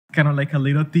Kind of like a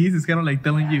little tease. It's kind of like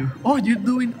telling you, oh, you're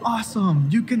doing awesome.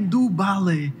 You can do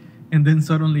ballet. And then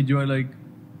suddenly you are like,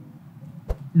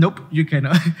 nope, you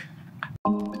cannot.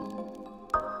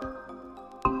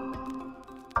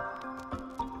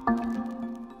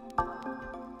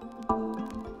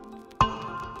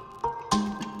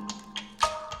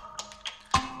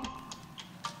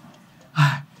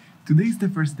 Today is the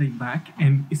first day back,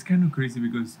 and it's kind of crazy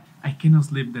because I cannot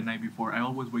sleep the night before. I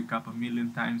always wake up a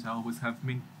million times. I always have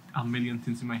a million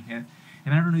things in my head,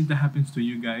 and I don't know if that happens to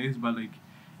you guys, but like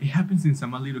it happens since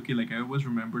I'm a little kid. Like I always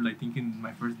remember like thinking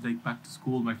my first day back to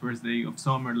school, my first day of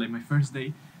summer, like my first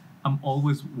day. I'm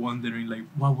always wondering like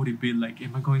what would it be like?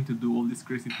 Am I going to do all these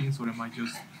crazy things, or am I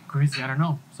just crazy? I don't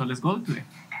know. So let's go today.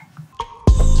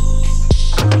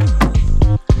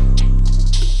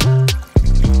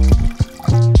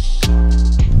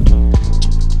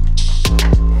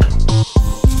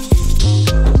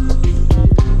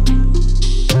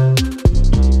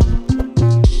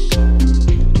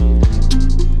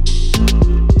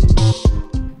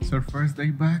 First day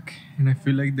back, and I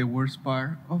feel like the worst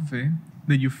part of it,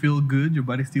 that you feel good, your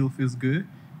body still feels good,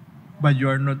 but you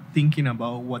are not thinking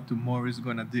about what tomorrow is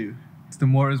gonna do.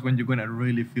 Tomorrow is when you're gonna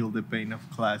really feel the pain of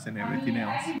class and everything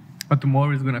else. But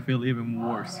tomorrow is gonna feel even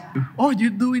worse. Oh, you're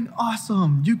doing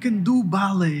awesome. You can do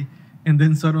ballet. And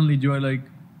then suddenly you are like,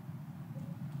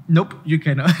 nope, you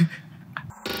cannot.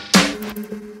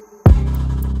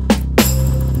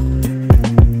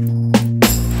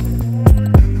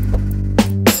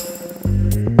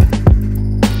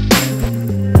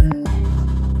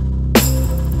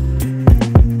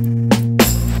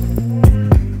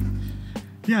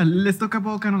 Yeah, let's talk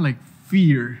about kind of like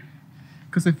fear.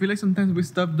 Because I feel like sometimes we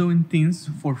stop doing things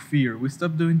for fear. We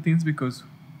stop doing things because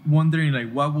wondering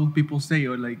like what will people say,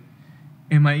 or like,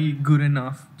 am I good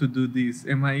enough to do this?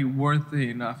 Am I worthy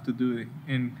enough to do it?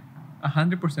 And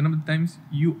 100% of the times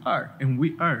you are, and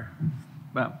we are.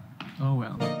 But oh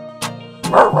well.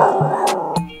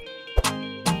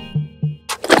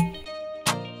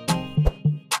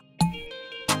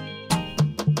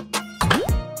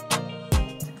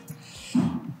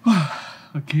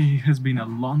 Okay, it has been a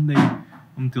long day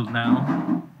until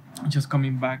now. Just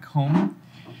coming back home.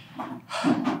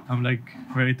 I'm like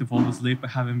ready to fall asleep. I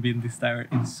haven't been this tired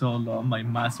in so long. My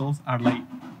muscles are like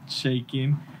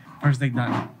shaking. First day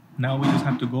done. Now we just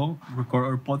have to go record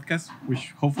our podcast,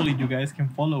 which hopefully you guys can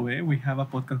follow it. We have a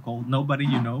podcast called Nobody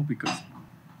You Know, because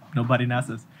nobody knows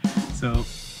us. So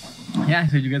yeah,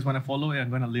 so you guys want to follow it, I'm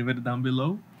gonna leave it down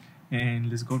below, and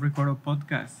let's go record our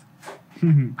podcast.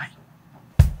 Bye.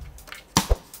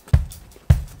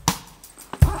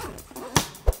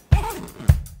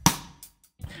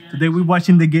 Today we're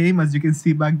watching the game, as you can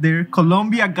see back there.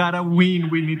 Colombia gotta win.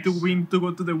 We need to win to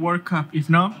go to the World Cup. If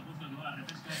not,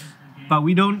 but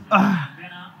we don't.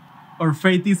 Our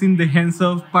fate is in the hands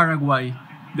of Paraguay.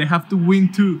 They have to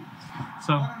win too.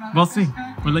 So we'll see.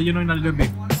 We'll let you know in a little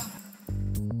bit.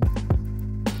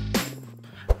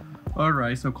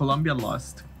 Alright, so Colombia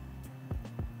lost.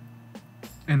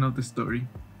 End of the story.